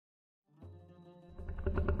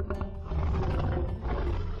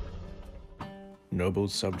Noble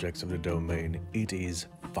subjects of the domain, it is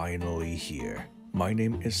finally here. My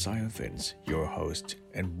name is Sire, your host,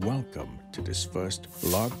 and welcome to this first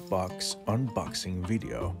LARP Box unboxing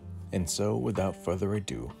video. And so, without further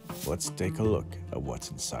ado, let's take a look at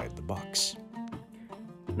what's inside the box.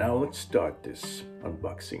 Now let's start this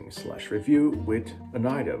unboxing / review with an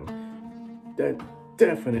item that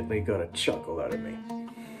definitely got a chuckle out of me.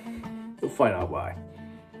 You'll find out why.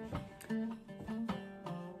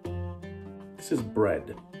 This is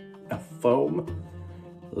bread, a foam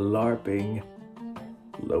LARPing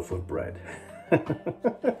loaf of bread.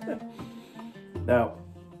 Now,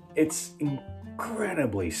 it's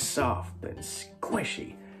incredibly soft and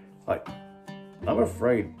squishy. Like, I'm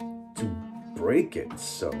afraid to break it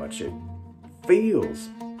so much. It feels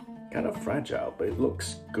kind of fragile, but it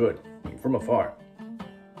looks good. I mean, from afar.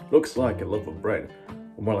 Looks like a loaf of bread,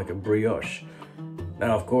 or more like a brioche.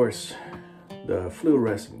 Now, of course, the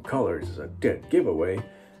fluorescent colors is a dead giveaway,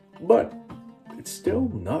 but it's still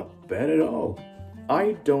not bad at all.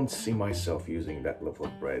 I don't see myself using that loaf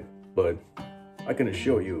of bread, but I can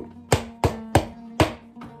assure you,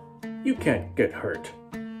 you can't get hurt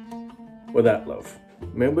with that loaf.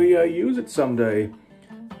 Maybe I use it someday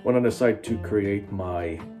when I decide to create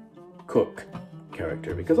my cook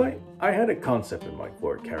character, because I had a concept in my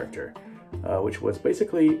core character, which was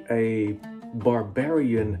basically a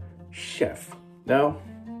barbarian chef. Now,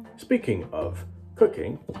 speaking of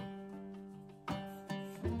cooking,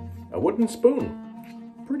 a wooden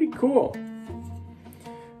spoon. Pretty cool.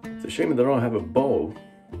 It's a shame that I don't have a bowl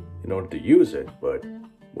in order to use it, but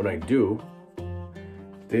when I do,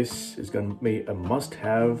 this is going to be a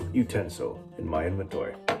must-have utensil in my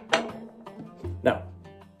inventory. Now,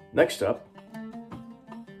 next up,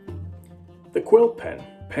 the quill pen.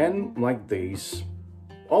 Pen like these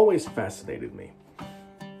always fascinated me.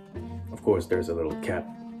 Of course, there's a little cap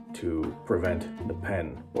to prevent the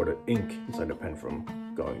pen or the ink inside the pen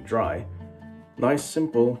from going dry. Nice,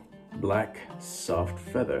 simple, black, soft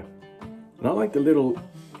feather. And I like the little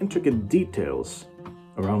intricate details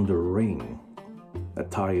around the ring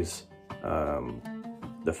that ties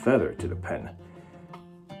the feather to the pen.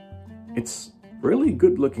 It's really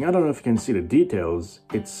good looking. I don't know if you can see the details.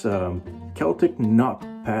 It's Celtic knot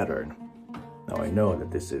pattern. Now I know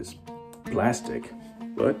that this is plastic,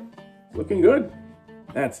 but it's looking good.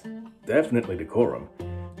 That's definitely decorum.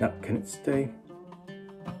 Now, can it stay?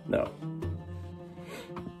 No.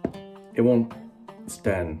 It won't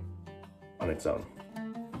stand on its own.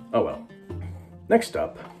 Oh well. Next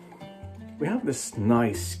up, we have this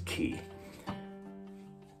nice key.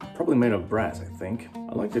 Probably made of brass, I think.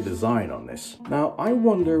 I like the design on this. Now, I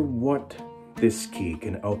wonder what this key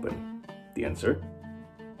can open. The answer?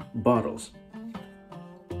 Bottles.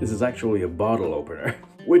 This is actually a bottle opener,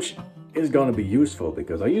 which is going to be useful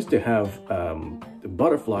because I used to have the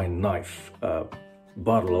butterfly knife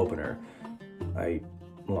bottle opener. I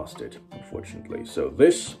lost it, unfortunately. So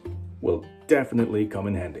this will definitely come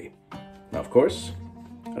in handy. Now, of course,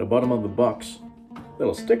 at the bottom of the box,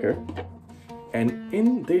 little sticker. And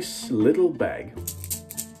in this little bag,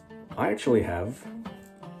 I actually have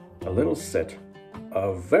a little set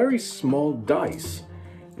of very small dice.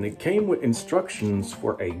 And it came with instructions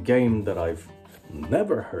for a game that I've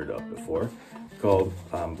never heard of before, called,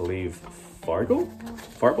 I believe, Farble?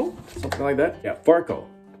 Something like that? Yeah, Farkle.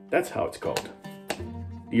 That's how it's called.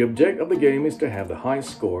 The object of the game is to have the highest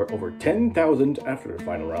score over 10,000 after the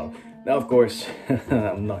final round. Now, of course,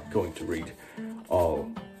 I'm not going to read all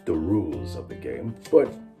the rules of the game,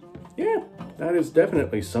 but yeah, that is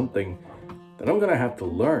definitely something that I'm gonna have to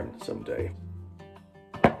learn someday.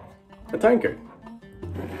 A tankard.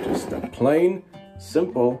 Just a plain,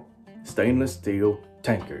 simple, stainless steel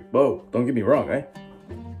tankard. Whoa, don't get me wrong,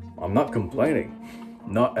 I'm not complaining.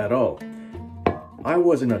 Not at all. I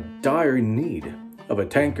was in a dire need of a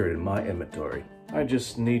tankard in my inventory. I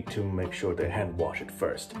just need to make sure to hand wash it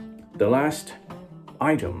first. The last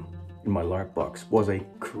item in my LARP box was a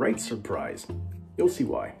great surprise. You'll see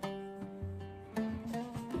why.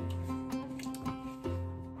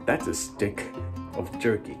 That's a stick of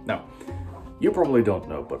jerky. Now, you probably don't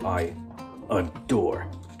know, but I adore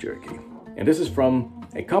jerky. And this is from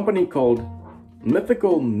a company called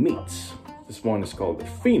Mythical Meats. This one is called the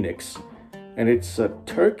Phoenix, and it's a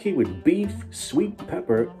turkey with beef, sweet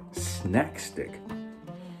pepper snack stick.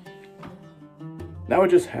 Now I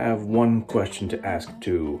just have one question to ask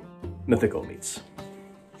to Mythical Meats.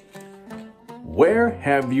 Where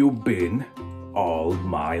have you been all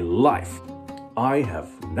my life? I have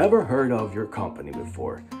never heard of your company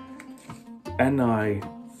before, and I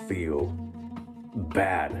feel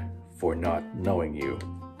bad for not knowing you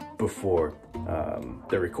before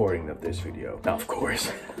the recording of this video. Now, of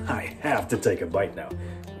course, I have to take a bite now.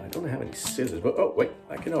 I don't have any scissors, but oh wait,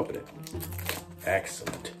 I can open it.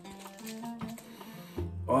 Excellent.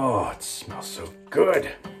 Oh, it smells so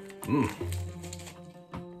good.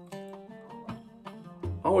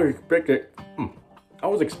 I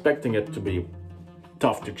was expecting it to be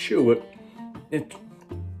tough to chew, but it's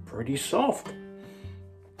pretty soft.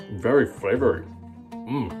 Very flavory.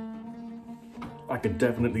 I can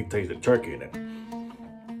definitely taste the turkey in it.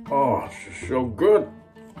 Oh, it's so good.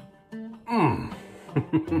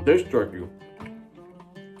 This turkey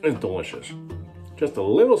is delicious. Just a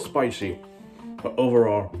little spicy, but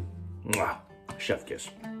overall, chef kiss.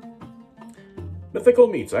 Mythical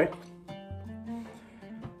meats, eh?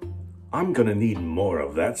 I'm gonna need more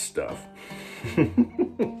of that stuff.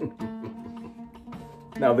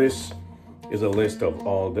 Now this is a list of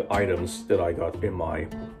all the items that I got in my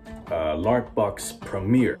LARP Box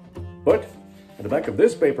premiere. But at the back of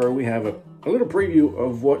this paper we have a little preview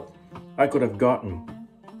of what I could have gotten,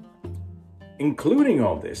 including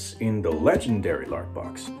all this in the legendary LARP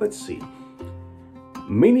Box. Let's see.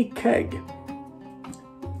 Mini keg.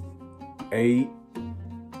 A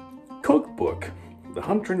cookbook. The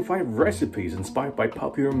 105 recipes inspired by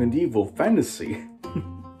popular medieval fantasy.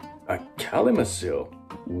 A Kalimazil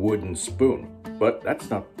wooden spoon, but that's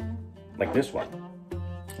not like this one.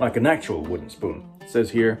 Like an actual wooden spoon. It says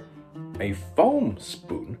here, a foam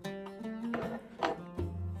spoon.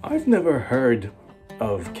 I've never heard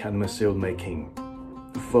of Kalimazil making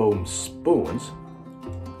foam spoons.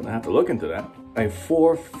 Gonna have to look into that. A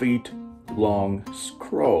 4 feet long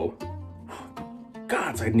scroll.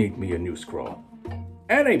 Gods, I need me a new scroll.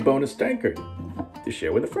 And a bonus tankard to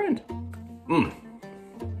share with a friend.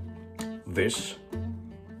 This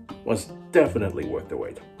was definitely worth the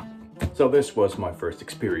wait. So this was my first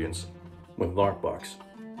experience with LARP Box.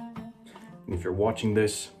 And if you're watching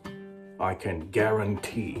this, I can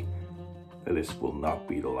guarantee that this will not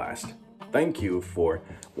be the last. Thank you for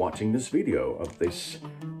watching this video of this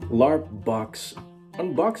LARP Box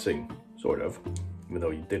unboxing, sort of, even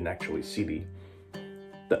though you didn't actually see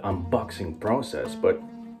the unboxing process, but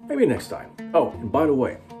maybe next time. Oh, and by the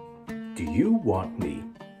way, do you want me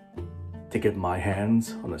to get my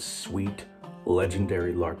hands on a sweet,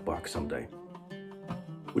 legendary LARP Box someday?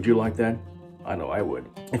 Would you like that? I know I would.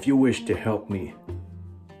 If you wish to help me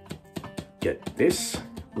get this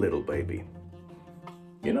little baby,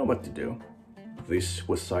 you know what to do. This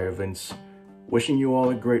was Sire Vince, wishing you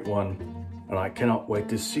all a great one, and I cannot wait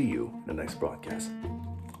to see you in the next broadcast.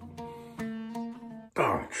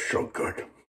 Oh, it's so good.